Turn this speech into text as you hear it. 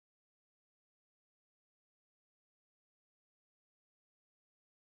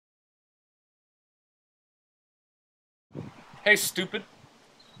Hey stupid,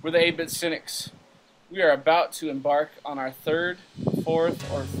 we're the 8-Bit Cynics. We are about to embark on our third,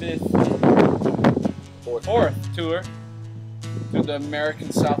 fourth, or fifth fourth tour through the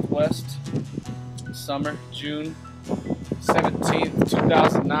American Southwest. Summer, June 17th,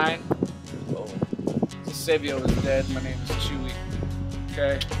 2009. Savio is dead. My name is Chewy.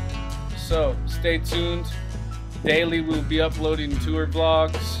 Okay, so stay tuned. Daily we'll be uploading tour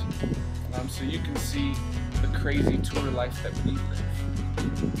vlogs, so you can see the crazy tour life that we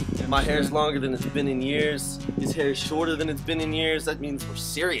live. My hair's longer than it's been in years. His hair is shorter than it's been in years. That means we're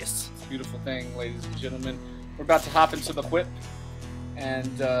serious. Beautiful thing, ladies and gentlemen. We're about to hop into the whip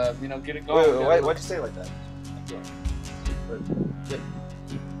and get it going. Wait, why'd you say it like that?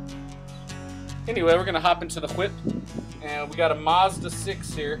 Anyway, we're gonna hop into the whip, and we got a Mazda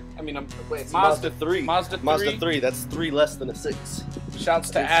 6 here. It's Mazda 3. Mazda 3. Mazda 3. That's 3 less than a 6. Shouts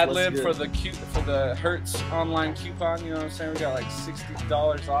to AdLib for the Hertz online coupon. You know what I'm saying? We got like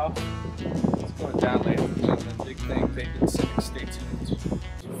 $60 off. It's going down, ladies and gentlemen. Big thing. 8-Bit Cynics. Stay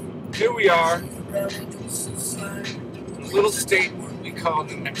tuned. Here we are, in a little state we call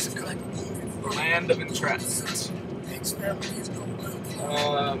New Mexico, the land of entrapment.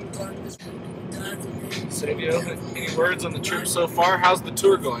 Savio, any words on the trip so far? How's the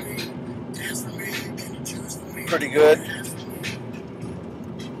tour going? Pretty good.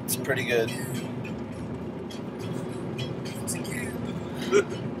 It's pretty good.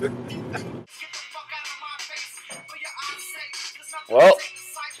 Well,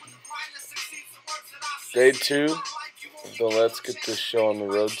 day 2 of the Let's Get This Show on the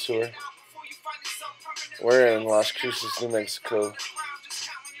Road tour. We're in Las Cruces, New Mexico.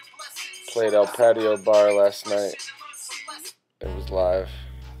 Played El Patio Bar last night. It was live.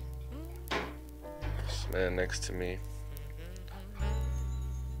 This man next to me,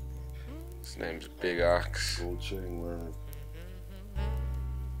 his name's Big Ox. Gold chain wearing.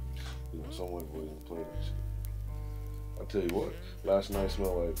 Some white boys didn't play that shit. I tell you what, last night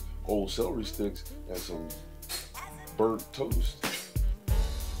smelled like old celery sticks and some burnt toast.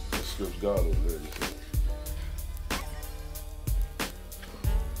 That strips God over there.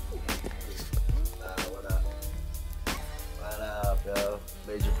 What up, yo?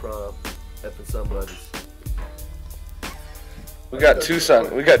 Major prom. Effing somebody's. We got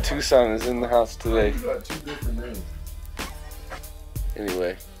Tucson. We got Tucson is in the house today. You got 2 different names.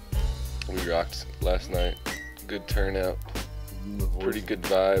 Anyway, we rocked last night. Good turnout. Pretty good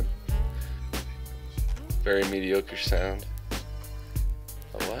vibe. Very mediocre sound.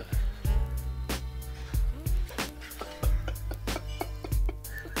 A what?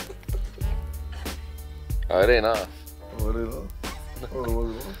 Oh, it ain't off. Oh, it ain't off? Oh,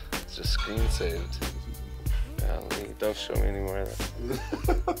 was it off? It's just screen saved. Yeah, don't show me anymore of that.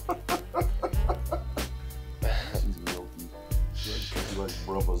 She's milky. She's like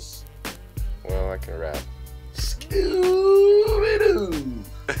brothers. Well, I can rap. Scooby-Doo!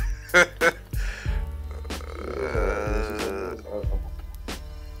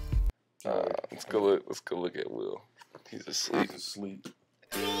 Let's go look at Will. He's asleep. He's asleep.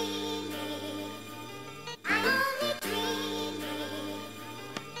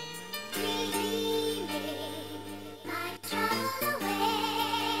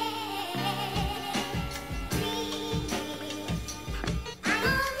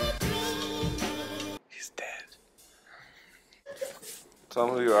 He's dead. Tell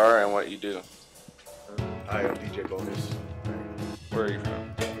him who you are and what you do. I am DJ Bonus. Where are you from?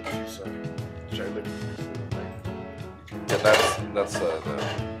 Should I live? Yeah, that's it.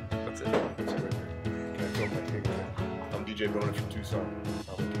 That's it right there. Can I film my thing? I'm DJ Bonus from Tucson.